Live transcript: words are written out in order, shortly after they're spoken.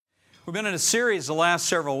We've been in a series the last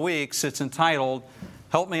several weeks. It's entitled,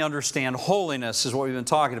 Help Me Understand Holiness, is what we've been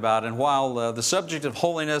talking about. And while the subject of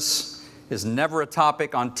holiness is never a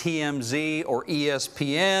topic on TMZ or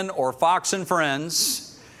ESPN or Fox and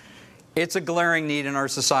Friends, it's a glaring need in our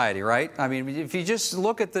society, right? I mean, if you just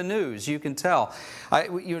look at the news, you can tell.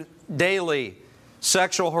 Daily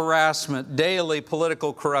sexual harassment, daily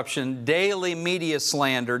political corruption, daily media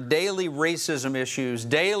slander, daily racism issues,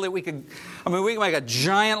 daily we can make a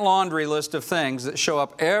giant laundry list of things that show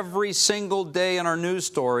up every single day in our news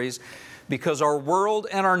stories because our world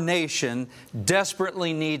and our nation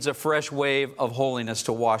desperately needs a fresh wave of holiness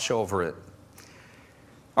to wash over it.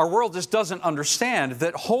 Our world just doesn't understand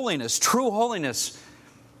that holiness, true holiness,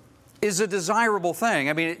 is a desirable thing.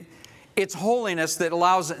 I mean, it's holiness that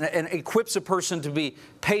allows and equips a person to be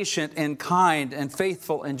patient and kind and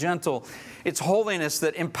faithful and gentle. It's holiness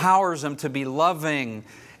that empowers them to be loving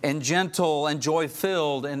and gentle and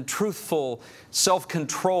joy-filled and truthful,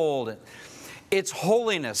 self-controlled. It's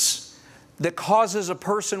holiness that causes a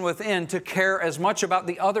person within to care as much about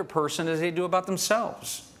the other person as they do about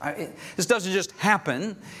themselves. This doesn't just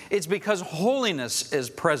happen. It's because holiness is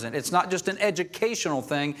present. It's not just an educational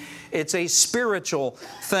thing. It's a spiritual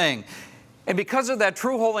thing. And because of that,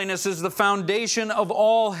 true holiness is the foundation of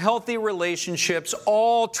all healthy relationships,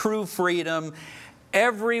 all true freedom.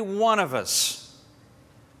 Every one of us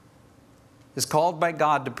is called by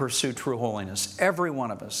God to pursue true holiness. Every one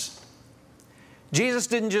of us. Jesus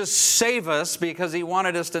didn't just save us because He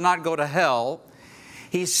wanted us to not go to hell.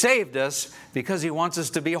 He saved us because He wants us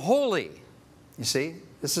to be holy. You see,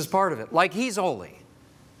 this is part of it. Like He's holy.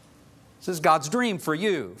 This is God's dream for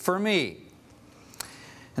you, for me.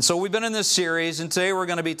 And so we've been in this series, and today we're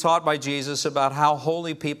going to be taught by Jesus about how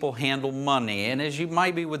holy people handle money. And as you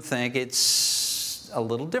maybe would think, it's a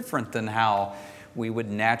little different than how we would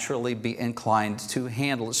naturally be inclined to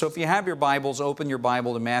handle it. So if you have your Bibles, open your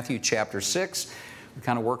Bible to Matthew chapter 6. We're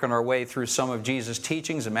kind of working our way through some of Jesus'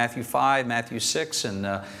 teachings in Matthew 5, Matthew 6,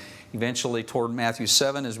 and eventually toward Matthew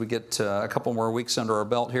 7 as we get a couple more weeks under our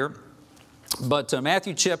belt here. But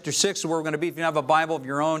Matthew chapter 6 is where we're going to be. If you have a Bible of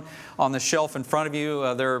your own on the shelf in front of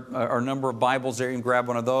you, there are a number of Bibles there. You can grab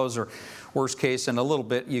one of those, or worst case, in a little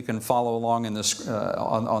bit, you can follow along in this,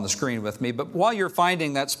 on the screen with me. But while you're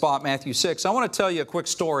finding that spot, Matthew 6, I want to tell you a quick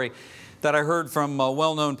story that I heard from a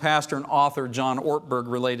well-known pastor and author, John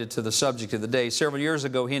Ortberg, related to the subject of the day. Several years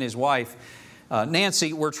ago, he and his wife,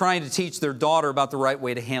 Nancy, were trying to teach their daughter about the right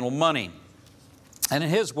way to handle money. And in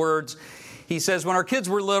his words, he says, when our kids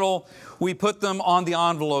were little, we put them on the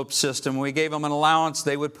envelope system. We gave them an allowance.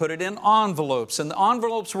 They would put it in envelopes. And the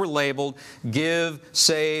envelopes were labeled give,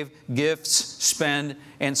 save, gifts, spend,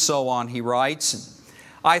 and so on, he writes.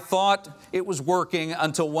 I thought it was working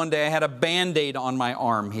until one day I had a Band-Aid on my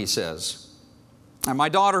arm, he says. And my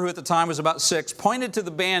daughter, who at the time was about 6, pointed to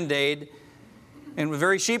the Band-Aid and with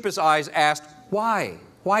very sheepish eyes asked, why?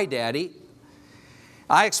 Why, Daddy?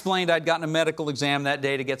 I explained I'd gotten a medical exam that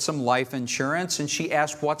day to get some life insurance, and she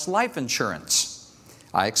asked, what's life insurance?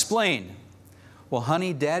 I explained, well,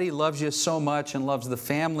 honey, Daddy loves you so much and loves the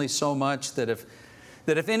family so much that if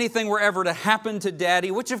anything were ever to happen to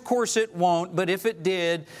Daddy, which of course it won't, but if it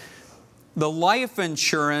did, the life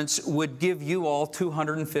insurance would give you all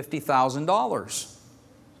 $250,000.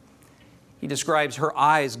 He describes her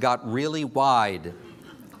eyes got really wide.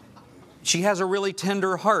 She has a really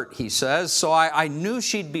tender heart, he says, so I knew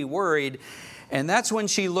she'd be worried. And that's when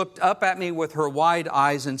she looked up at me with her wide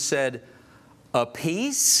eyes and said, a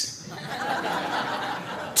piece?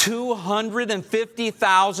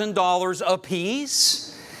 $250,000 a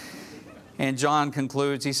piece? And John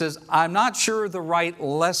concludes, he says, I'm not sure the right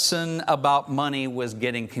lesson about money was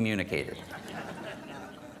getting communicated.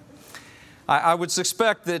 I would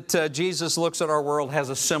suspect that Jesus looks at our world, has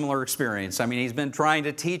a similar experience. I mean, He's been trying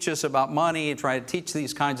to teach us about money and trying to teach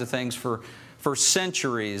these kinds of things for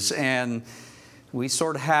centuries. And we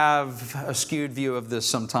sort of have a skewed view of this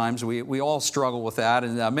sometimes. We all struggle with that.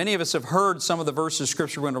 And many of us have heard some of the verses of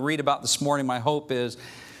Scripture we're going to read about this morning. My hope is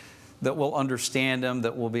that we'll understand them,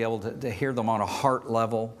 that we'll be able to hear them on a heart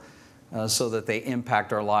level. So that they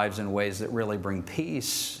impact our lives in ways that really bring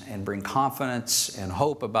peace and bring confidence and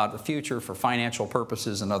hope about the future for financial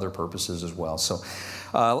purposes and other purposes as well. So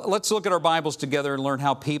let's look at our Bibles together and learn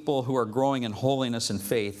how people who are growing in holiness and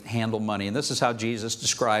faith handle money. And this is how Jesus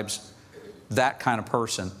describes that kind of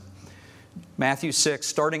person. Matthew 6,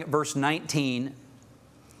 starting at verse 19,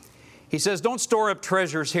 He says, don't store up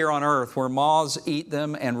treasures here on earth where moths eat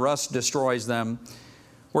them and rust destroys them,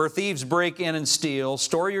 where thieves break in and steal.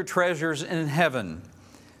 Store your treasures in heaven,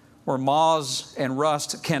 where moths and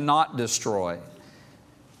rust cannot destroy,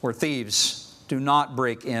 where thieves do not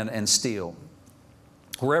break in and steal.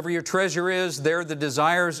 Wherever your treasure is, there the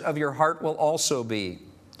desires of your heart will also be,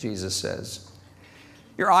 Jesus says.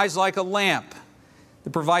 Your eye's like a lamp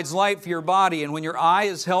that provides light for your body. And when your eye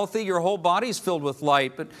is healthy, your whole body is filled with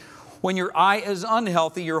light. But when your eye is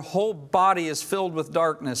unhealthy, your whole body is filled with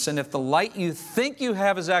darkness. And if the light you think you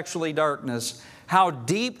have is actually darkness, how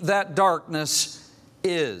deep that darkness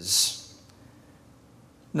is.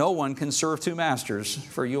 No one can serve two masters,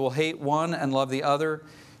 for you will hate one and love the other.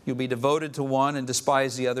 You'll be devoted to one and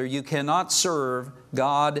despise the other. You cannot serve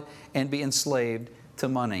God and be enslaved to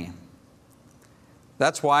money.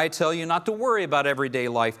 That's why I tell you not to worry about everyday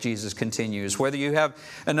life, Jesus continues. Whether you have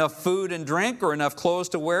enough food and drink or enough clothes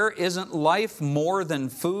to wear, isn't life more than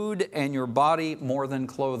food and your body more than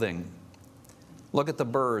clothing? Look at the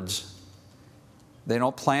birds. They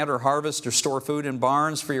don't plant or harvest or store food in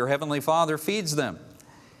barns, for your heavenly Father feeds them.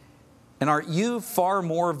 And aren't you far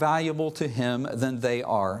more valuable to Him than they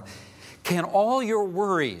are? Can all your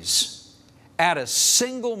worries add a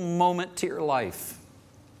single moment to your life?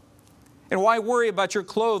 And why worry about your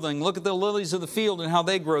clothing? Look at the lilies of the field and how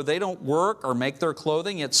they grow. They don't work or make their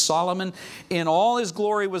clothing, yet Solomon in all his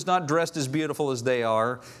glory was not dressed as beautiful as they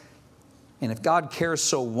are. And if God cares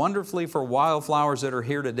so wonderfully for wildflowers that are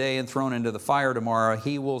here today and thrown into the fire tomorrow,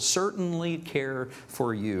 He will certainly care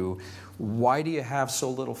for you. Why do you have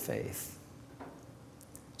so little faith?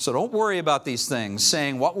 So don't worry about these things,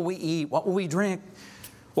 saying, what will we eat? What will we drink?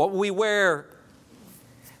 What will we wear?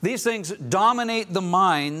 These things dominate the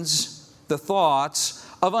minds, the thoughts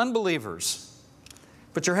of unbelievers.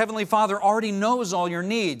 But your Heavenly Father already knows all your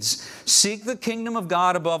needs. Seek the kingdom of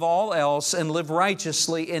God above all else and live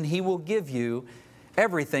righteously, and He will give you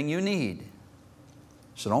everything you need.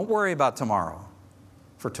 So don't worry about tomorrow,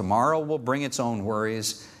 for tomorrow will bring its own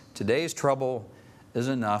worries. Today's trouble is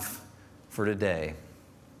enough for today.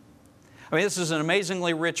 I mean, this is an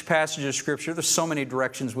amazingly rich passage of Scripture. There's so many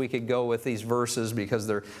directions we could go with these verses because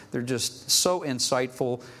they're just so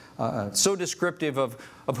insightful, so descriptive of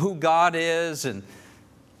who God is and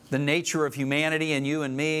the nature of humanity and you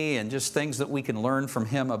and me, and just things that we can learn from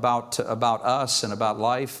Him about us and about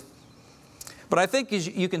life. But I think as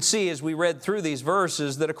you can see as we read through these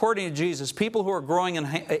verses that according to Jesus, people who are growing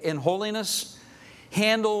in holiness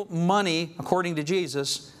handle money, according to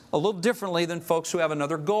Jesus, a little differently than folks who have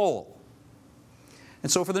another goal.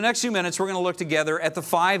 And so for the next few minutes, we're going to look together at the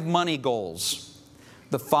 5 money goals.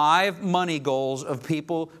 The 5 money goals of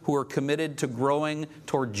people who are committed to growing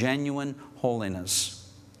toward genuine holiness.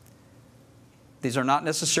 These are not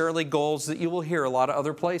necessarily goals that you will hear a lot of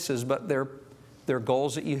other places, but they're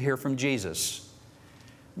goals that you hear from Jesus.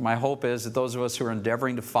 My hope is that those of us who are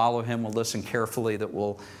endeavoring to follow Him will listen carefully, that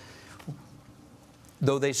will,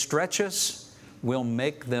 though they stretch us, we'll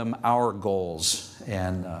make them our goals.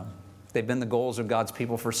 And they've been the goals of God's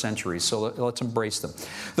people for centuries, so let's embrace them.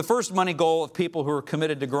 The first money goal of people who are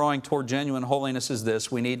committed to growing toward genuine holiness is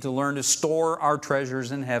this: we need to learn to store our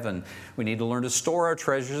treasures in heaven. We need to learn to store our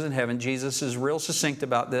treasures in heaven. Jesus is real succinct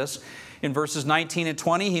about this. In verses 19 and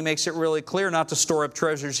 20, He makes it really clear not to store up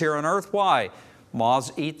treasures here on earth. Why?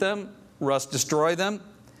 Moths eat them, rust destroy them,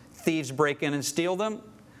 thieves break in and steal them,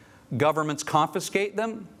 governments confiscate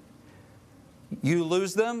them, you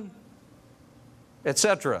lose them,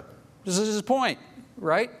 etc. This is His point,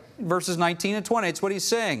 right? Verses 19 and 20, it's what He's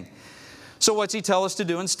saying. So what's He tell us to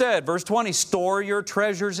do instead? Verse 20, store your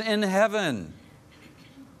treasures in heaven,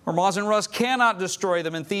 where moths and rust cannot destroy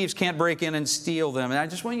them and thieves can't break in and steal them. And I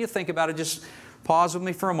just want you to think about it. Just pause with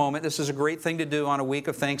me for a moment. This is a great thing to do on a week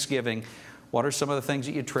of Thanksgiving. What are some of the things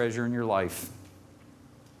that you treasure in your life?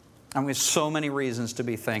 I mean, there's so many reasons to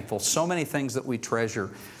be thankful, so many things that we treasure.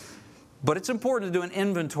 But it's important to do an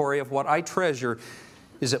inventory of what I treasure.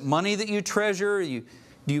 Is it money that you treasure? Do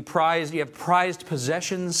you have prized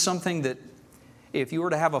possessions, something that if you were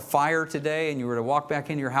to have a fire today and you were to walk back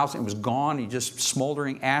into your house and it was gone, you just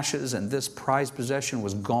smoldering ashes, and this prized possession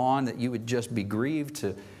was gone, that you would just be grieved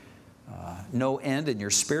to no end in your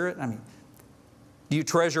spirit? I mean, do you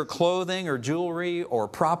treasure clothing or jewelry or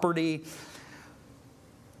property?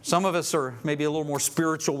 Some of us are maybe a little more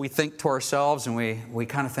spiritual. We think to ourselves and we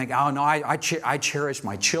kind of think, oh no, I cherish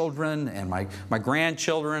my children and my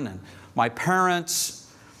grandchildren and my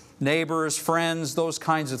parents, neighbors, friends, those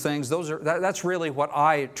kinds of things. That's really what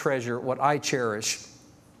I treasure, what I cherish.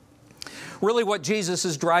 Really what Jesus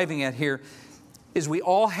is driving at here is we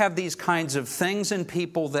all have these kinds of things and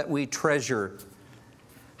people that we treasure.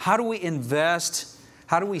 How do we invest?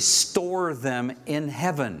 How do we store them in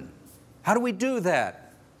heaven? How do we do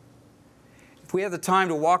that? If we have the time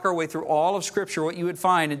to walk our way through all of Scripture, what you would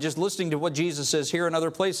find, and just listening to what Jesus says here and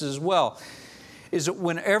other places as well, is that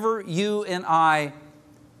whenever you and I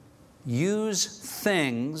use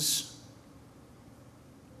things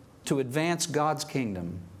to advance God's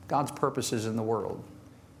kingdom, God's purposes in the world,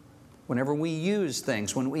 whenever we use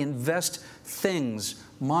things, when we invest things,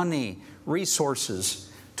 money,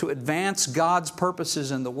 resources to advance God's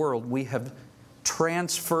purposes in the world, we have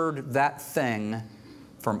transferred that thing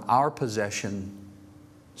from our possession,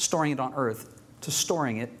 storing it on earth, to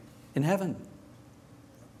storing it in heaven.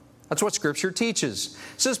 That's what Scripture teaches.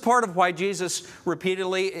 This is part of why Jesus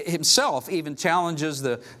repeatedly himself even challenges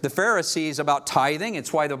the Pharisees about tithing.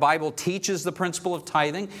 It's why the Bible teaches the principle of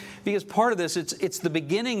tithing. Because part of this, it's the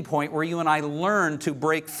beginning point where you and I learn to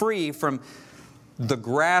break free from the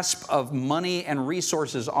grasp of money and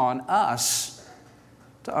resources on us,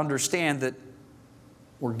 to understand that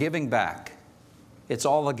we're giving back. It's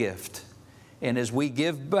all a gift. And as we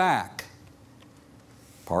give back,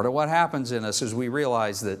 part of what happens in us is we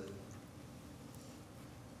realize that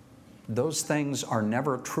those things are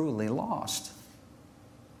never truly lost.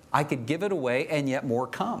 I could give it away and yet more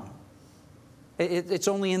come. It's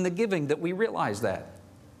only in the giving that we realize that.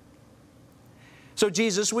 So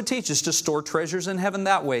Jesus would teach us to store treasures in heaven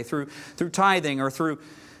that way, through tithing or through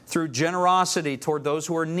generosity toward those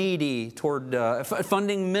who are needy, toward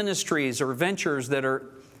funding ministries or ventures that are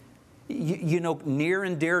near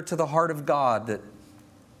and dear to the heart of God, that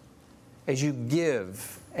as you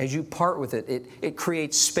give, as you part with it, it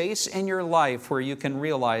creates space in your life where you can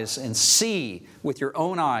realize and see with your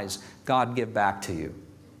own eyes God give back to you.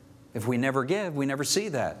 If we never give, we never see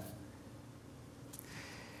that.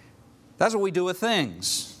 That's what we do with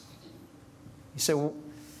things. You say, well,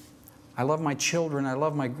 I love my children, I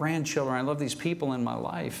love my grandchildren, I love these people in my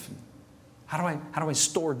life. How do I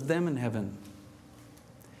store them in heaven?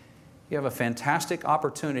 You have a fantastic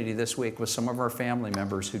opportunity this week with some of our family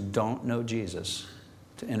members who don't know Jesus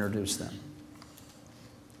to introduce them,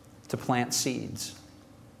 to plant seeds,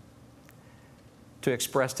 to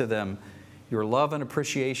express to them your love and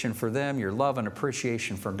appreciation for them, your love and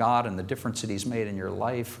appreciation for God and the difference that He's made in your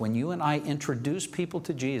life. When you and I introduce people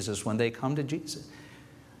to Jesus, when they come to Jesus,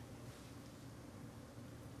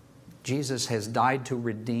 Jesus has died to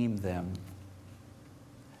redeem them,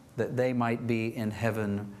 that they might be in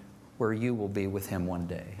heaven where you will be with Him one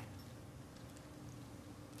day.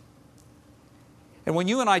 And when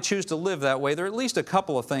you and I choose to live that way, there are at least a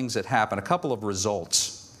couple of things that happen, a couple of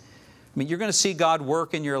results. I mean, you're going to see God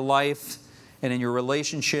work in your life and in your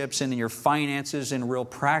relationships and in your finances in real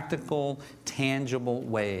practical, tangible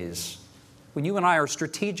ways. When you and I are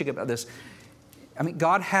strategic about this, I mean,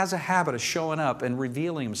 God has a habit of showing up and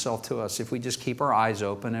revealing Himself to us if we just keep our eyes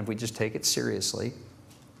open and if we just take it seriously.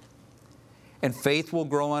 And faith will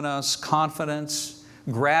grow in us, confidence,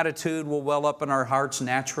 gratitude will well up in our hearts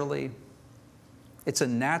naturally. It's a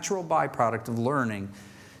natural byproduct of learning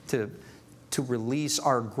to release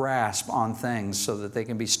our grasp on things so that they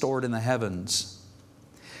can be stored in the heavens.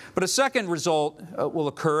 But a second result will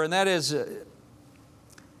occur, and that is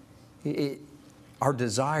our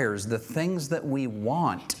desires, the things that we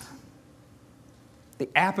want, the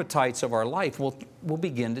appetites of our life will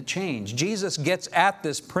begin to change. Jesus gets at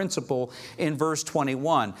this principle in verse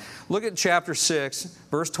 21. Look at chapter 6,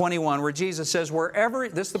 verse 21, where Jesus says,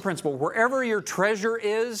 this is the principle, wherever your treasure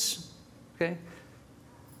is, okay,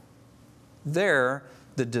 there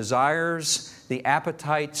the desires, the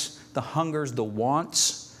appetites, the hungers, the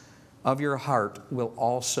wants of your heart will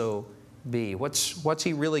also be. What's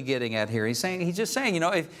He really getting at here? He's just saying,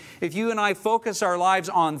 if you and I focus our lives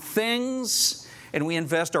on things and we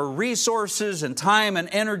invest our resources and time and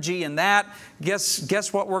energy in that,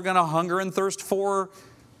 guess what we're going to hunger and thirst for?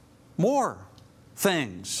 More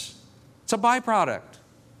things. It's a byproduct.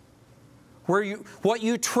 What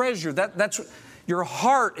you treasure, that's your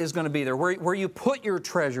heart is going to be there. Where you put your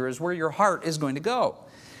treasure is where your heart is going to go.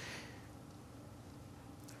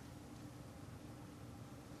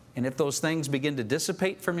 And if those things begin to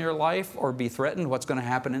dissipate from your life or be threatened, what's going to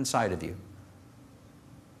happen inside of you?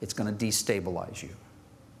 It's going to destabilize you.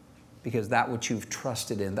 Because that which you've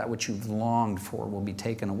trusted in, that which you've longed for will be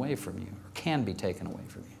taken away from you, or can be taken away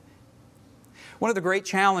from you. One of the great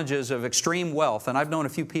challenges of extreme wealth, and I've known a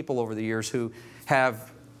few people over the years who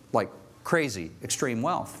have like crazy extreme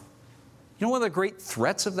wealth. You know one of the great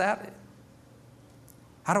threats of that?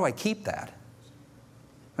 How do I keep that?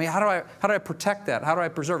 I mean, how do I protect that? How do I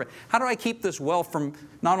preserve it? How do I keep this wealth from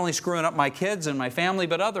not only screwing up my kids and my family,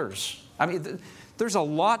 but others? I mean, there's a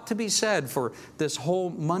lot to be said for this whole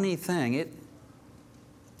money thing.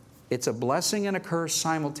 It's a blessing and a curse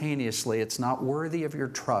simultaneously. It's not worthy of your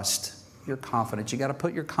trust, your confidence. You got to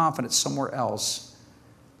put your confidence somewhere else.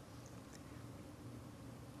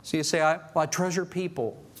 So you say, I treasure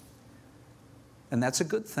people. And that's a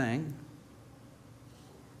good thing.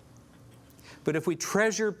 But if we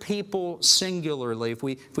treasure people singularly, if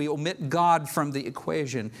we omit God from the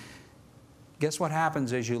equation, guess what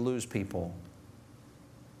happens as you lose people?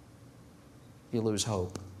 You lose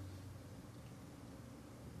hope.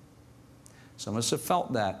 Some of us have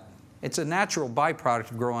felt that. It's a natural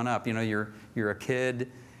byproduct of growing up. You know, you're a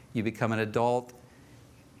kid, you become an adult,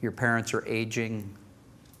 your parents are aging,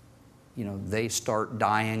 you know, they start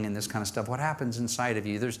dying and this kind of stuff. What happens inside of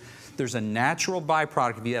you? There's a natural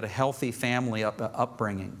byproduct if you had a healthy family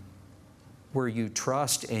upbringing where you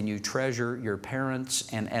trust and you treasure your parents,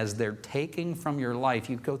 and as they're taking from your life,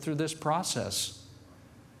 you go through this process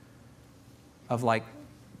of like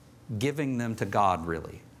giving them to God,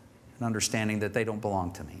 really, and understanding that they don't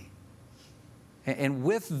belong to me. And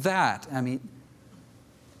with that, I mean,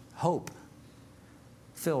 hope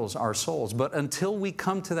fills our souls. But until we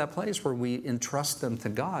come to that place where we entrust them to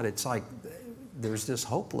God, it's like there's this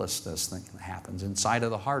hopelessness thing that happens inside of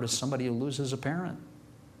the heart of somebody who loses a parent.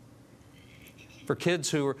 For kids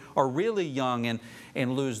who are really young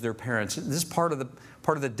and lose their parents, this is part of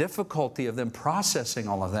the difficulty of them processing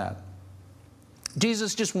all of that.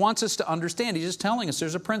 Jesus just wants us to understand. He's just telling us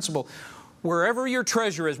there's a principle. Wherever your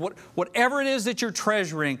treasure is, whatever it is that you're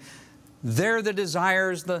treasuring, there the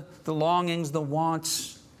desires, the longings, the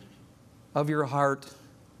wants of your heart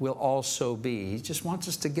will also be. He just wants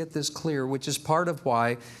us to get this clear, which is part of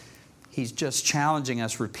why he's just challenging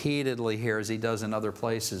us repeatedly here, as he does in other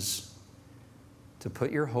places, to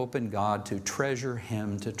put your hope in God, to treasure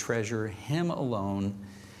Him alone,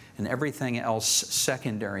 and everything else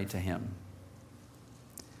secondary to Him.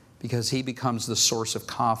 Because He becomes the source of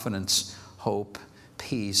confidence, hope,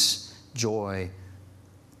 peace, joy,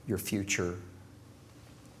 your future.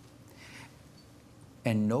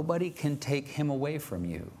 And nobody can take Him away from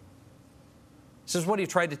you. This is what He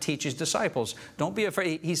tried to teach His disciples. Don't be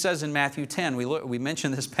afraid. He says in Matthew 10, we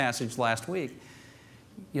mentioned this passage last week.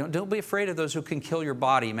 You know, don't be afraid of those who can kill your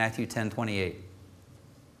body, Matthew 10:28.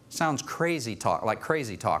 Sounds crazy talk, like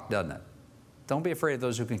crazy talk, doesn't it? Don't be afraid of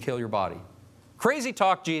those who can kill your body. Crazy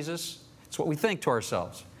talk, Jesus. It's what we think to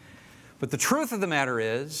ourselves. But the truth of the matter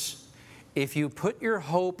is, if you put your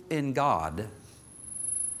hope in God,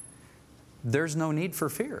 there's no need for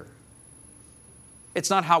fear. It's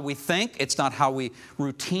not how we think, it's not how we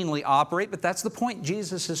routinely operate, but that's the point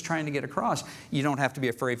Jesus is trying to get across. You don't have to be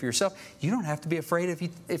afraid for yourself. You don't have to be afraid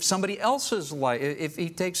if somebody else's life, if He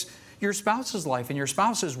takes your spouse's life and your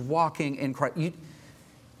spouse is walking in Christ.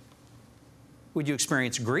 Would you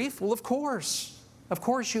experience grief? Well, of course. Of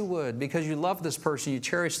course you would, because you love this person, you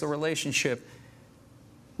cherish the relationship.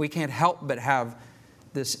 We can't help but have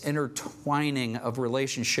this intertwining of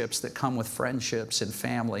relationships that come with friendships and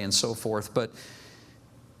family and so forth. But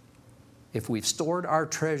if we've stored our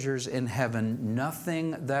treasures in heaven,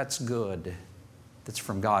 nothing that's good, that's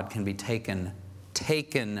from God, can be taken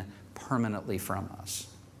permanently from us.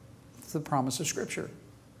 It's the promise of Scripture.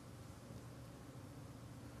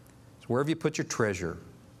 So wherever you put your treasure,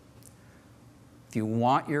 if you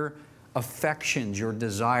want your affections, your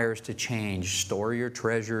desires to change, store your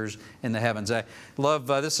treasures in the heavens. I love,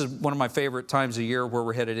 this is one of my favorite times of year where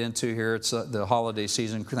we're headed into here. It's the holiday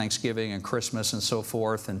season, Thanksgiving and Christmas and so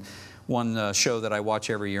forth. And one show that I watch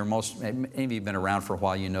every year, maybe you've been around for a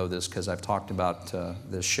while, you know this because I've talked about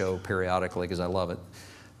this show periodically because I love it.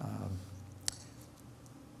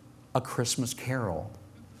 A Christmas Carol.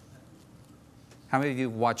 How many of you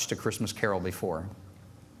have watched A Christmas Carol before?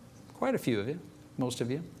 Quite a few of you, most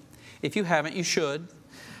of you. If you haven't, you should.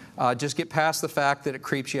 Just get past the fact that it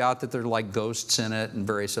creeps you out that there are like ghosts in it and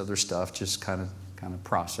various other stuff. Just kind of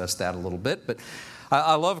process that a little bit. But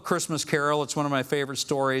I love A Christmas Carol. It's one of my favorite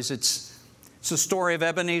stories. It's the story of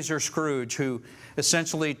Ebenezer Scrooge, who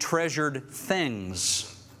essentially treasured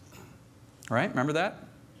things. Right? Remember that?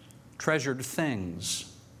 Treasured things.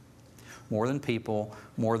 More than people,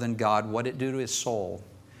 more than God. What did it do to his soul?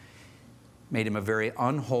 Made him a very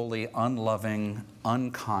unholy, unloving,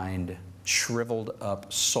 unkind, shriveled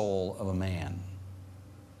up soul of a man.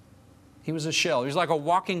 He was a shell. He was like a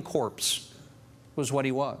walking corpse, was what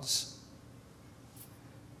he was.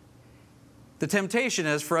 The temptation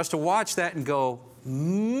is for us to watch that and go,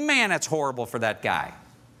 man, that's horrible for that guy.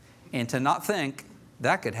 And to not think,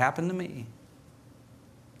 that could happen to me.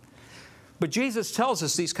 But Jesus tells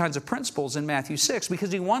us these kinds of principles in Matthew 6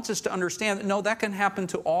 because He wants us to understand that, no, that can happen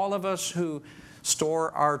to all of us who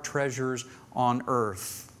store our treasures on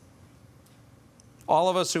earth. All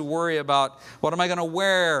of us who worry about, what am I going to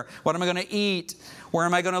wear? What am I going to eat? Where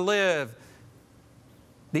am I going to live?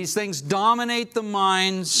 These things dominate the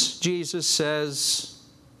minds, Jesus says,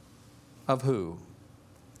 of who?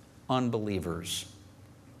 Unbelievers.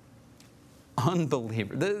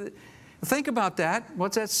 Unbelievers. Think about that.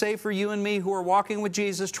 What's that say for you and me who are walking with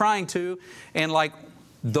Jesus, trying to, and like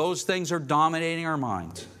those things are dominating our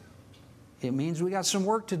minds? It means we got some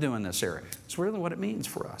work to do in this area. It's really what it means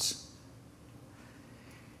for us.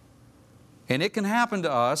 And it can happen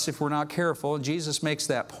to us if we're not careful. And Jesus makes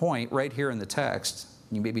that point right here in the text.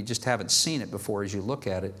 You maybe just haven't seen it before as you look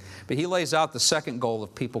at it. But He lays out the second goal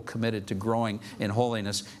of people committed to growing in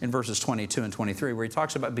holiness in verses 22 and 23, where He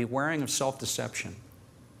talks about bewaring of self-deception.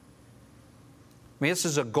 I mean, this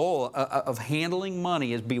is a goal of handling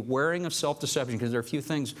money, is bewaring of self-deception, because there are a few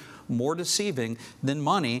things more deceiving than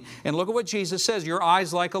money. And look at what Jesus says. Your eye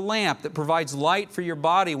is like a lamp that provides light for your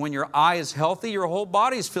body. When your eye is healthy, your whole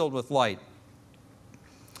body is filled with light.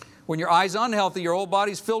 When your eye is unhealthy, your whole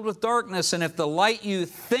body is filled with darkness. And if the light you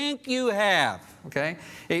think you have, okay,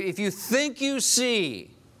 if you think you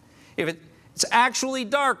see, if it's actually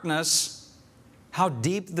darkness, how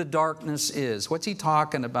deep the darkness is. What's He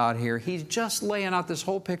talking about here? He's just laying out this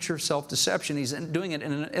whole picture of self-deception. He's doing it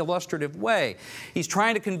in an illustrative way. He's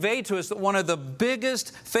trying to convey to us that one of the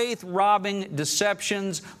biggest faith-robbing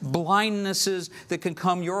deceptions, blindnesses that can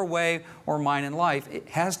come your way or mine in life, it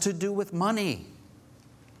has to do with money.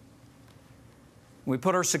 We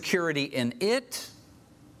put our security in it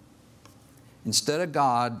instead of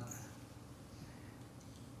God.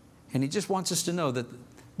 And He just wants us to know that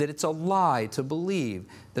it's a lie to believe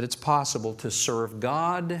that it's possible to serve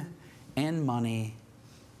God and money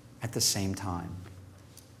at the same time.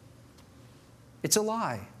 It's a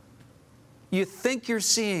lie. You think you're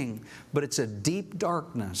seeing, but it's a deep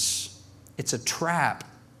darkness. It's a trap.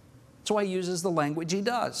 That's why He uses the language He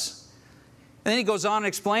does. And then He goes on and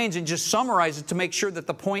explains and just summarizes to make sure that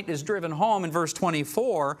the point is driven home in verse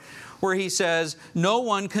 24, where He says, no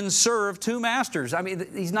one can serve two masters. I mean,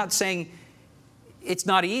 He's not saying it's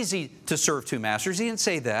not easy to serve two masters. He didn't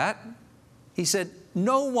say that. He said,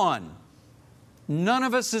 no one. None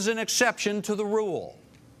of us is an exception to the rule.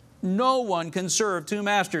 No one can serve two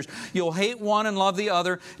masters. You'll hate one and love the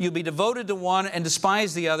other. You'll be devoted to one and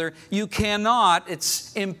despise the other. You cannot,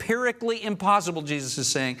 it's empirically impossible, Jesus is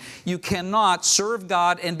saying, you cannot serve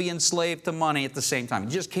God and be enslaved to money at the same time.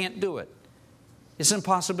 You just can't do it. It's an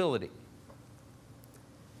impossibility.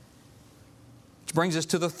 Which brings us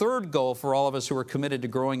to the third goal for all of us who are committed to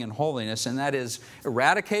growing in holiness, and that is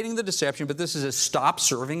eradicating the deception, but this is stop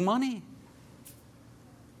serving money.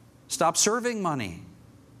 Stop serving money.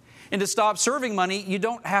 And to stop serving money, you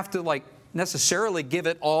don't have to necessarily give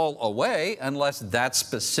it all away unless that's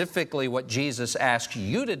specifically what Jesus asks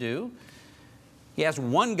you to do. He asked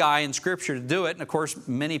one guy in Scripture to do it, and of course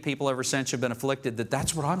many people ever since have been afflicted that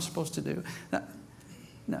that's what I'm supposed to do.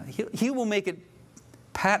 No, He will make it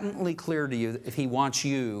patently clear to you if He wants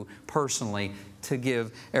you personally to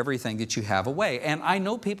give everything that you have away. And I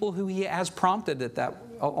know people who He has prompted at that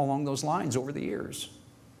along those lines over the years.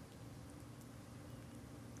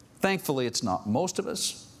 Thankfully, it's not most of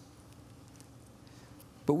us.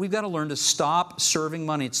 But we've got to learn to stop serving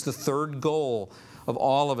money. It's the third goal of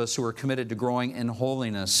all of us who are committed to growing in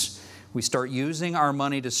holiness. We start using our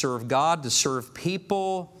money to serve God, to serve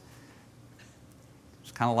people.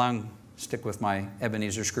 It's kind of long. Stick with my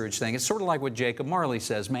Ebenezer Scrooge thing. It's sort of like what Jacob Marley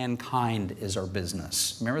says, mankind is our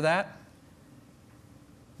business. Remember that?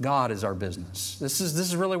 God is our business. This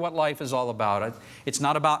is really what life is all about. It's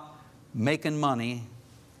not about making money.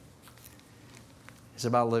 It's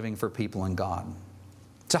about living for people and God.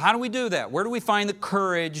 So how do we do that? Where do we find the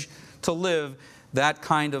courage to live that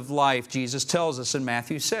kind of life? Jesus tells us in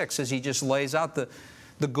Matthew 6 as He just lays out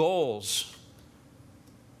the goals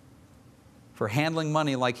for handling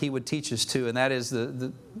money like He would teach us to. And that is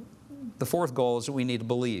the fourth goal is that we need to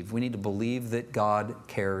believe. We need to believe that God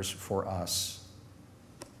cares for us.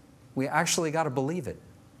 We actually got to believe it.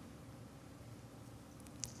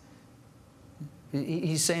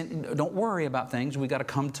 He's saying, don't worry about things. We've got to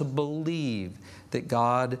come to believe that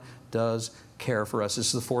God does care for us. This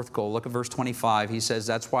is the fourth goal. Look at verse 25. He says,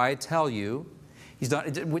 that's why I tell you, He's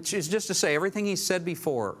done, which is just to say everything He said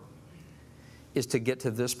before is to get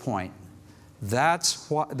to this point. That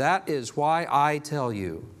is why I tell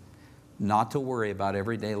you not to worry about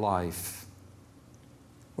everyday life.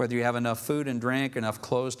 Whether you have enough food and drink, enough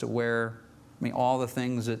clothes to wear, I mean, all the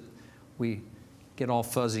things that we get all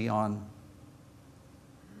fuzzy on.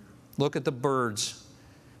 Look at the birds,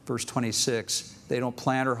 verse 26. They don't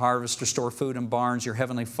plant or harvest or store food in barns. Your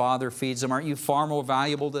heavenly Father feeds them. Aren't you far more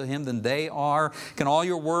valuable to Him than they are? Can all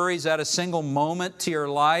your worries add a single moment to your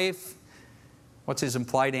life? What's His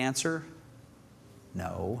implied answer?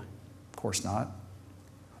 No, of course not.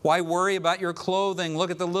 Why worry about your clothing? Look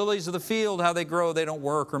at the lilies of the field, how they grow. They don't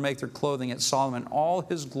work or make their clothing. Yet Solomon, all of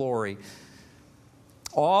his glory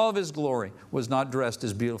was not dressed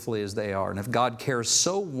as beautifully as they are. And if God cares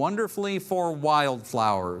so wonderfully for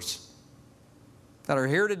wildflowers that are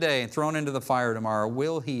here today and thrown into the fire tomorrow,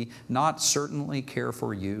 will He not certainly care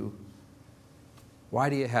for you? Why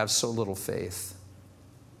do you have so little faith?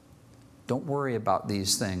 Don't worry about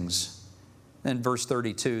these things. Then verse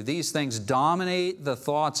 32, these things dominate the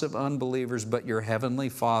thoughts of unbelievers, but your heavenly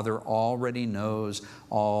Father already knows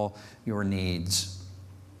all your needs.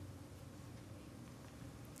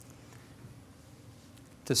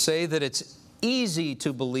 To say that it's easy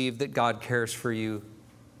to believe that God cares for you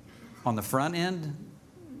on the front end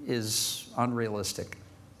is unrealistic.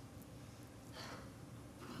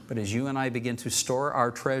 But as you and I begin to store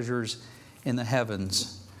our treasures in the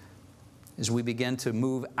heavens, as we begin to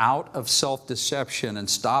move out of self-deception and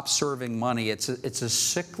stop serving money, it's a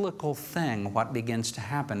cyclical thing what begins to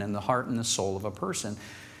happen in the heart and the soul of a person.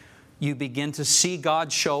 You begin to see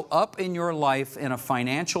God show up in your life in a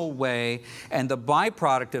financial way, and the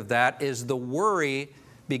byproduct of that is the worry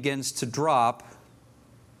begins to drop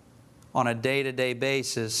on a day-to-day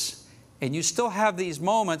basis. And you still have these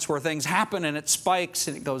moments where things happen and it spikes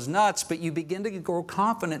and it goes nuts, but you begin to grow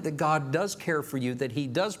confident that God does care for you, that He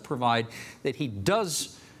does provide, that He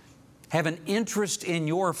does have an interest in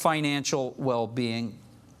your financial well-being.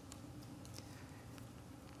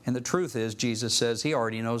 And the truth is, Jesus says He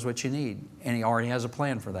already knows what you need, and He already has a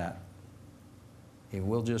plan for that. He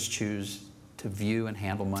will just choose to view and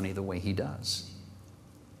handle money the way He does.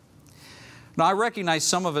 Now, I recognize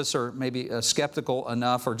some of us are maybe skeptical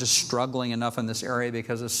enough or just struggling enough in this area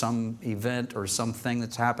because of some event or something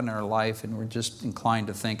that's happened in our life, and we're just inclined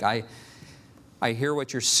to think, I hear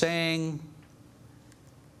what you're saying.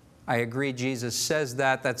 I agree Jesus says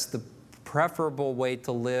that. That's the preferable way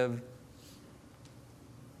to live.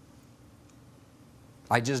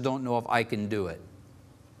 I just don't know if I can do it.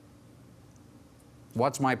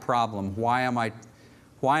 What's my problem? Why am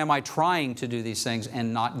I trying to do these things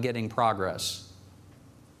and not getting progress?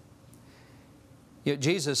 You know,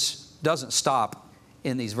 Jesus doesn't stop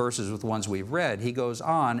in these verses with the ones we've read. He goes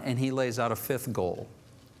on and He lays out a fifth goal.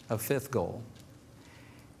 A fifth goal.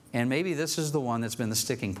 And maybe this is the one that's been the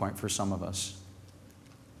sticking point for some of us.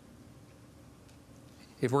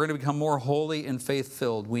 If we're going to become more holy and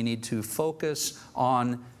faith-filled, we need to focus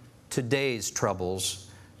on today's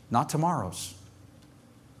troubles, not tomorrow's.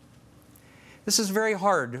 This is very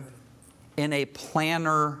hard in a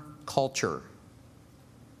planner culture.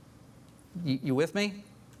 You with me?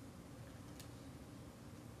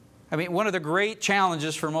 I mean, one of the great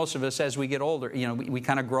challenges for most of us as we get older, you know, we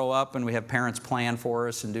kind of grow up and we have parents plan for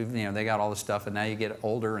us and do, you know, they got all this stuff, and now you get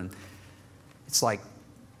older and it's like,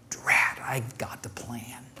 drat, I got the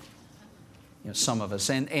plan. You know, some of us.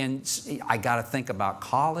 And I got to think about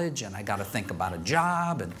college, and I got to think about a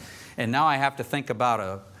job, and now I have to think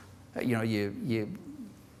about you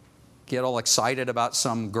get all excited about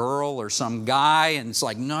some girl or some guy, and it's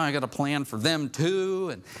like, no, I got a plan for them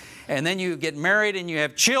too. And then you get married and you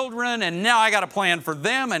have children, and now I got a plan for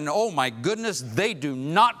them, and oh my goodness, they do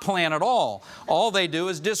not plan at all. All they do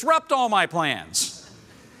is disrupt all my plans.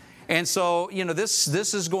 And so, you know, this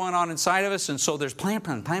is going on inside of us, and so there's plan.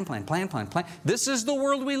 This is the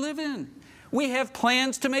world we live in. We have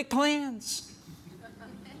plans to make plans.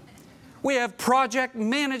 We have project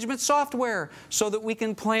management software so that we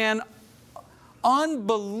can plan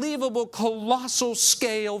unbelievable, colossal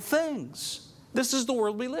scale things. This is the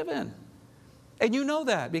world we live in. And you know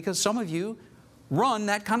that because some of you run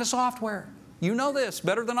that kind of software. You know this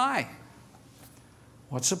better than I.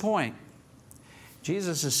 What's the point?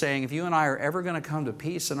 Jesus is saying if you and I are ever going to come to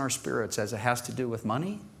peace in our spirits as it has to do with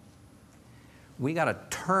money, we got to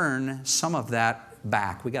turn some of that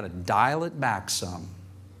back. We got to dial it back some.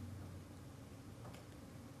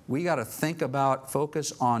 We got to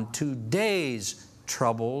focus on today's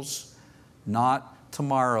troubles, not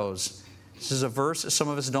tomorrow's. This is a verse that some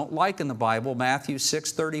of us don't like in the Bible, Matthew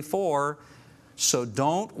 6:34. So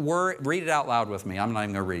don't worry. Read it out loud with me. I'm not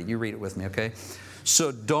even going to read it. You read it with me, okay?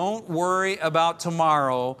 So don't worry about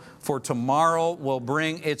tomorrow, for tomorrow will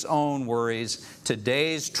bring its own worries.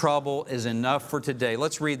 Today's trouble is enough for today.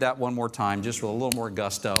 Let's read that one more time, just with a little more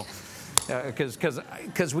gusto.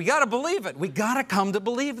 Because we got to believe it. We got to come to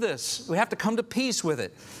believe this. We have to come to peace with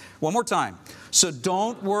it. One more time. So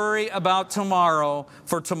don't worry about tomorrow,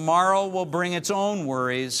 for tomorrow will bring its own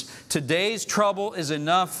worries. Today's trouble is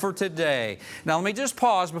enough for today. Now let me just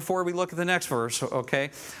pause before we look at the next verse,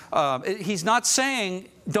 okay? He's not saying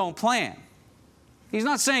don't plan. He's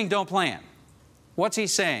not saying don't plan. What's He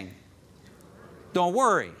saying? Don't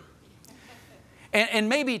worry. And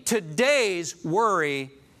maybe today's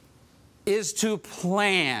worry is to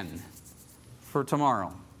plan for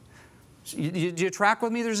tomorrow. Do you track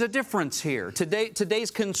with me? There's a difference here.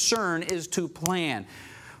 Today's concern is to plan.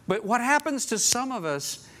 But what happens to some of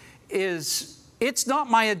us is it's not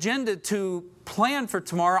my agenda to plan for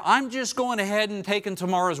tomorrow. I'm just going ahead and taking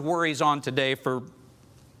tomorrow's worries on today for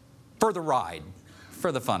the ride,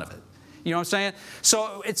 for the fun of it. You know what I'm saying?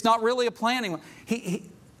 So it's not really a planning.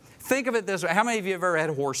 Think of it this way. How many of you have ever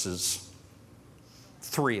had horses?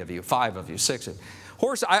 3 of you, 5 of you, 6 of you.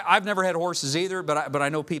 Horse. I've never had horses either, but I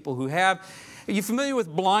know people who have. Are you familiar with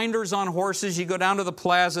blinders on horses? You go down to the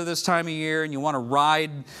plaza this time of year and you want to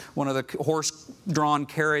ride one of the horse-drawn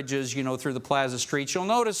carriages, through the plaza streets. You'll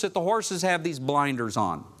notice that the horses have these blinders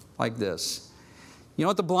on, like this. You know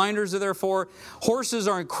what the blinders are there for? Horses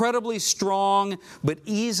are incredibly strong, but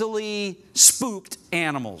easily spooked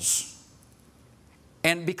animals.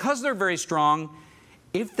 And because they're very strong,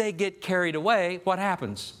 if they get carried away, what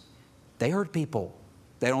happens? They hurt people.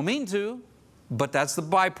 They don't mean to, but that's the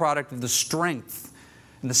byproduct of the strength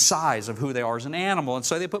and the size of who they are as an animal. And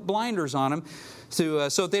so they put blinders on them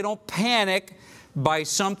so they don't panic by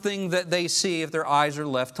something that they see if their eyes are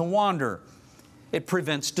left to wander. It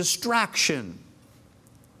prevents distraction.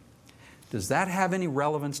 Does that have any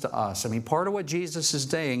relevance to us? I mean, part of what Jesus is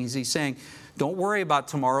saying is He's saying, don't worry about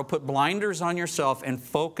tomorrow. Put blinders on yourself and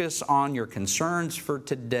focus on your concerns for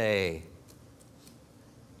today.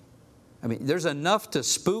 I mean, there's enough to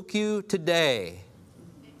spook you today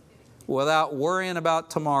without worrying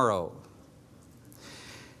about tomorrow.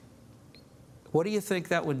 What do you think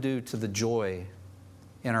that would do to the joy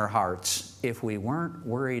in our hearts if we weren't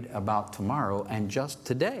worried about tomorrow and just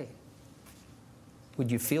today?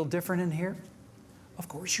 Would you feel different in here? Of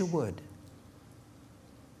course you would.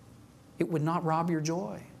 It would not rob your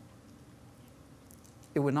joy.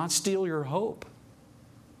 It would not steal your hope.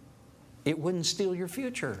 It wouldn't steal your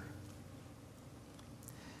future.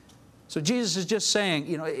 So Jesus is just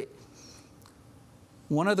saying,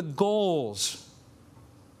 one of the goals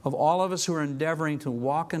of all of us who are endeavoring to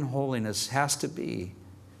walk in holiness has to be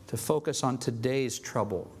to focus on today's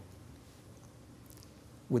trouble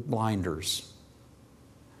with blinders,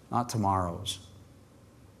 not tomorrow's.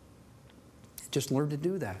 Just learn to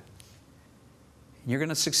do that. You're going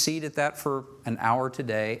to succeed at that for an hour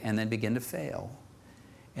today and then begin to fail.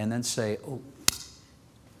 And then say,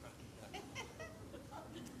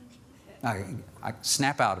 I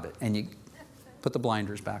snap out of it. And you put the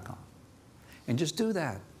blinders back on. And just do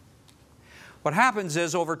that. What happens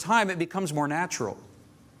is over time it becomes more natural.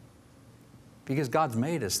 Because God's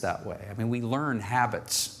made us that way. I mean, we learn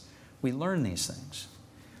habits. We learn these things.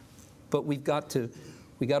 But we've got to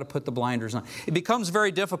put the blinders on. It becomes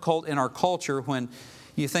very difficult in our culture when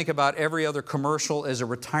you think about every other commercial as a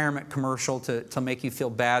retirement commercial to make you feel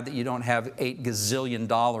bad that you don't have $8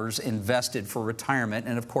 gazillion invested for retirement.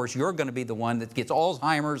 And of course, you're going to be the one that gets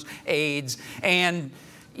Alzheimer's, AIDS, and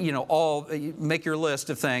make your list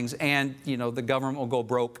of things, and the government will go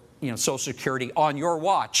broke, Social Security on your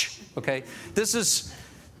watch. Okay, this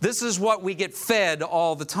is what we get fed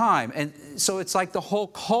all the time. And so it's like the whole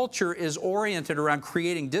culture is oriented around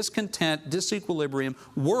creating discontent, disequilibrium,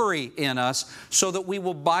 worry in us so that we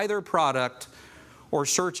will buy their product or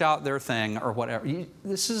search out their thing or whatever.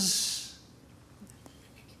 It's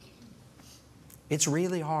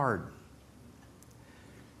really hard.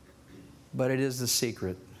 But it is the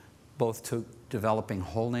secret both to developing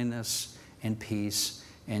holiness and peace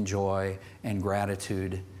and joy and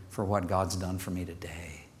gratitude for what God's done for me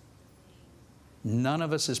today. None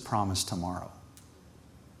of us is promised tomorrow.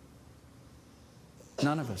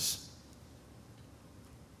 None of us.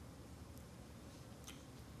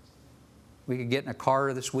 We could get in a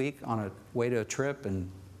car this week on a way to a trip and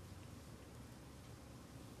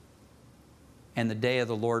the day of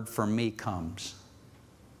the Lord for me comes.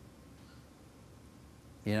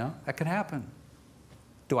 That could happen.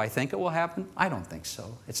 Do I think it will happen? I don't think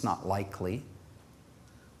so. It's not likely.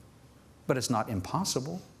 But it's not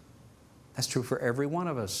impossible. That's true for every one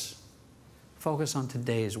of us. Focus on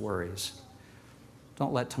today's worries.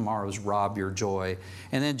 Don't let tomorrow's rob your joy.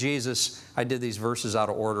 And then Jesus, I did these verses out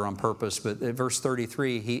of order on purpose, but at verse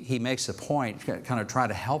 33, he makes a point, kind of trying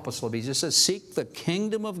to help us a little bit. He just says, seek the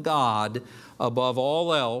kingdom of God above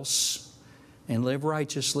all else and live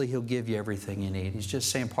righteously. He'll give you everything you need. He's just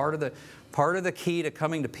saying part of the key to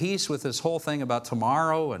coming to peace with this whole thing about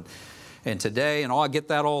tomorrow and today, and get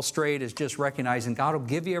that all straight, is just recognizing God will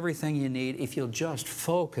give you everything you need if you'll just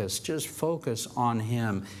focus on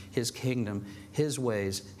Him, His kingdom, His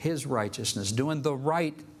ways, His righteousness, doing the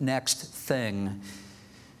right next thing.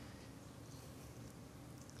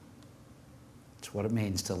 It's what it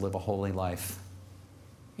means to live a holy life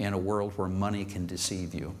in a world where money can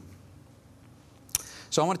deceive you.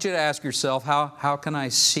 So I want you to ask yourself, how can I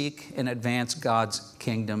seek and advance God's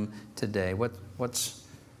kingdom today? What's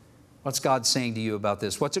God saying to you about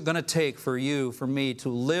this? What's it going to take for you, for me, to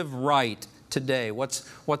live right today? What's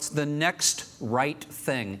the next right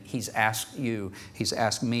thing He's asked you, He's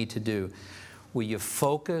asked me to do? Will you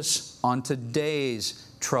focus on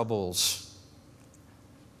today's troubles,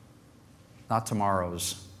 not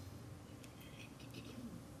tomorrow's?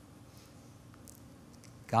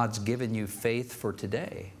 God's given you faith for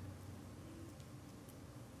today.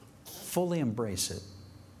 Fully embrace it.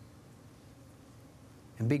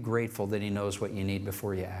 And be grateful that He knows what you need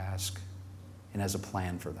before you ask and has a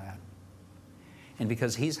plan for that. And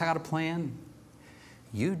because He's got a plan,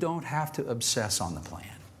 you don't have to obsess on the plan.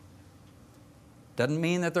 Doesn't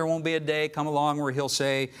mean that there won't be a day come along where He'll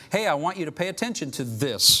say, hey, I want you to pay attention to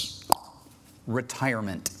this.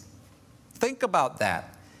 Retirement. Think about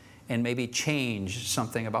that. And maybe change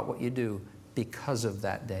something about what you do because of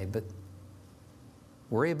that day. But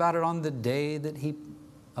worry about it on the day that He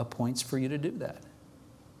appoints for you to do that.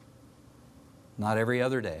 Not every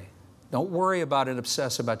other day. Don't worry about it,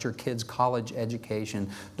 obsess about your kids' college education.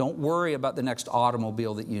 Don't worry about the next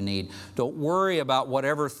automobile that you need. Don't worry about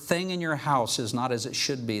whatever thing in your house is not as it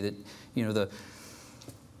should be, that,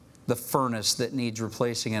 the furnace that needs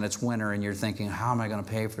replacing and it's winter and you're thinking, how am I going to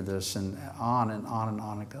pay for this? And on and on and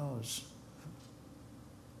on it goes.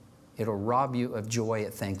 It'll rob you of joy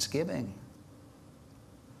at Thanksgiving.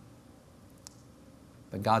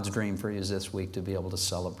 But God's dream for you is this week to be able to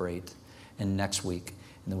celebrate, and next week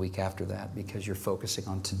and the week after that, because you're focusing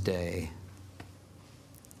on today.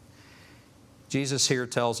 Jesus here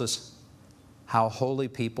tells us how holy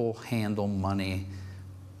people handle money.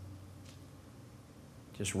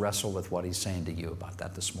 Just wrestle with what He's saying to you about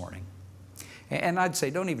that this morning. And I'd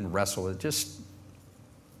say don't even wrestle with it. Just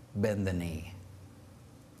bend the knee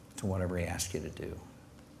to whatever He asks you to do.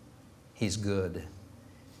 He's good,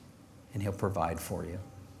 and He'll provide for you.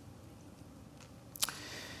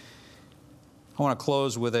 I want to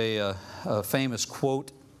close with a famous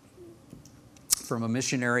quote from a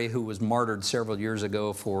missionary who was martyred several years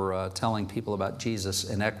ago for telling people about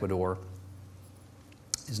Jesus in Ecuador.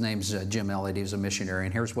 His name's Jim Elliot. He was a missionary,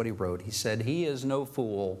 and here's what he wrote. He said, "He is no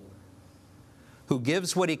fool who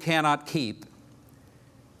gives what he cannot keep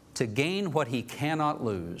to gain what he cannot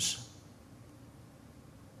lose."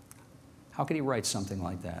 How could he write something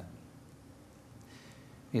like that?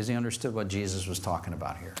 Because he understood what Jesus was talking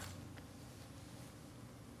about here.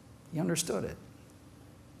 He understood it.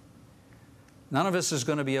 None of us is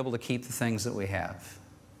going to be able to keep the things that we have.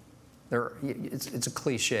 It's a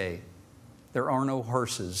cliche. There are no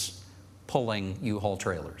horses pulling U-Haul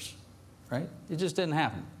trailers, right? It just didn't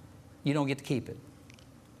happen. You don't get to keep it.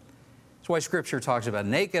 That's why Scripture talks about,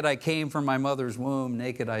 naked I came from my mother's womb,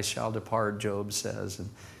 naked I shall depart, Job says. And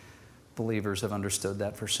believers have understood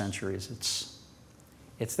that for centuries.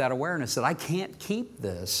 It's that awareness that I can't keep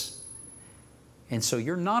this. And so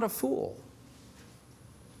you're not a fool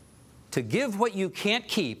to give what you can't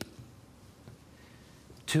keep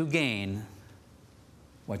to gain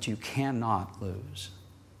what you cannot lose.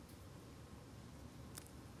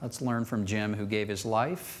 Let's learn from Jim, who gave his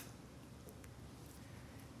life.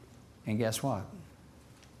 And guess what?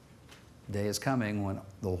 The day is coming when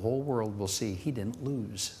the whole world will see he didn't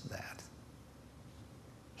lose that.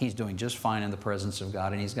 He's doing just fine in the presence of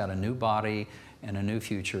God, and he's got a new body and a new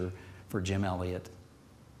future for Jim Elliot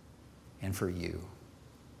and for you.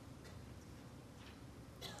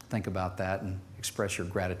 Think about that and express your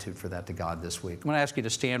gratitude for that to God this week. I'm going to ask you to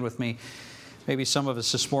stand with me. Maybe some of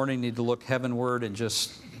us this morning need to look heavenward and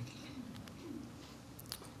just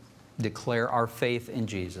declare our faith in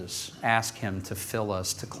Jesus. Ask Him to fill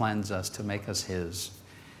us, to cleanse us, to make us His.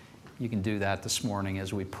 You can do that this morning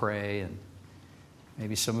as we pray, and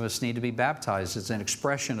maybe some of us need to be baptized as an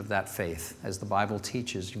expression of that faith, as the Bible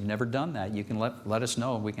teaches. You've never done that. You can let us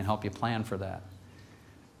know, and we can help you plan for that.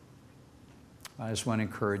 I just want to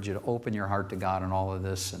encourage you to open your heart to God in all of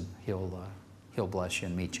this, and He'll bless you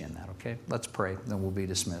and meet you in that, okay? Let's pray, then we'll be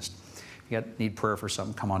dismissed. If you need prayer for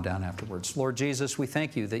something, come on down afterwards. Lord Jesus, we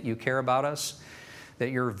thank You that You care about us, that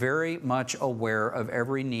You're very much aware of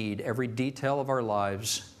every need, every detail of our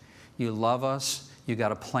lives. You love us. You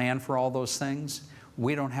got a plan for all those things.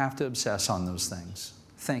 We don't have to obsess on those things.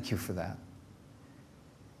 Thank You for that.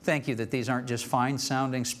 Thank You that these aren't just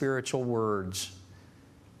fine-sounding spiritual words,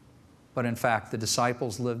 but in fact, the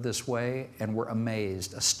disciples lived this way and were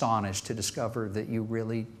amazed, astonished to discover that You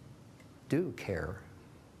really do care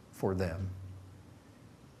for them.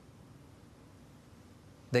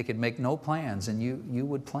 They could make no plans, and you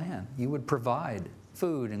would plan. You would provide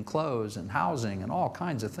food and clothes and housing and all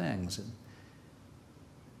kinds of things.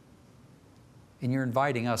 And you're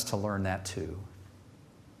inviting us to learn that too.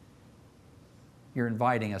 You're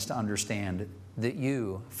inviting us to understand that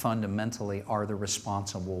you fundamentally are the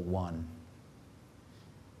responsible one,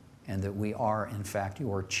 and that we are, in fact,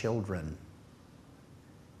 your children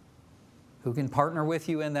who can partner with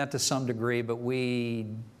you in that to some degree, but we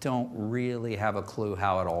don't really have a clue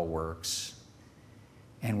how it all works.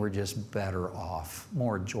 And we're just better off,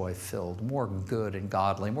 more joy-filled, more good and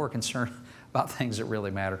godly, more concerned about things that really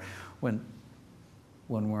matter when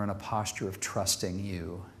we're in a posture of trusting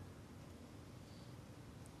you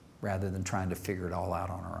rather than trying to figure it all out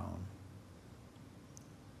on our own.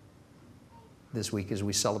 This week as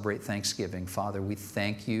we celebrate Thanksgiving, Father, we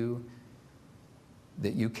thank you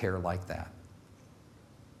that you care like that.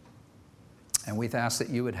 And we've asked that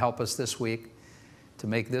you would help us this week to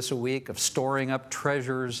make this a week of storing up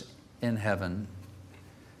treasures in heaven.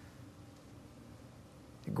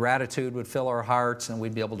 Gratitude would fill our hearts, and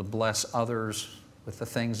we'd be able to bless others with the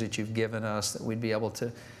things that you've given us, that we'd be able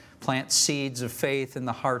to plant seeds of faith in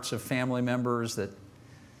the hearts of family members, that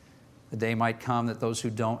the day might come that those who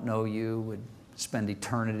don't know you would spend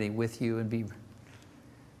eternity with you and be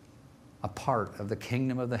a part of the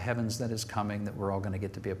kingdom of the heavens that is coming, that we're all going to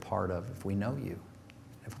get to be a part of if we know you,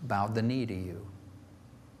 if we bowed the knee to you.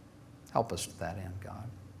 Help us to that end, God.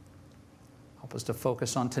 Help us to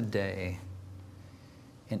focus on today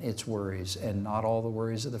and its worries and not all the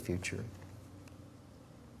worries of the future.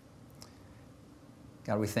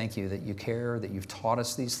 God, we thank you that you care, that you've taught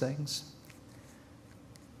us these things.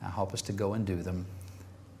 Now help us to go and do them.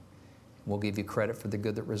 We'll give you credit for the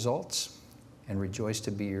good that results and rejoice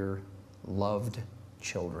to be your loved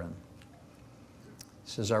children.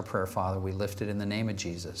 This is our prayer, Father. We lift it in the name of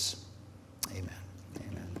Jesus. Amen.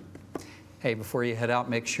 Amen. Hey, before you head out,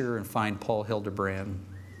 make sure and find Paul Hildebrand.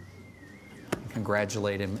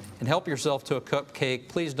 Congratulate him. And help yourself to a cupcake.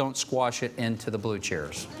 Please don't squash it into the blue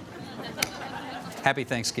chairs. Happy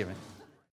Thanksgiving.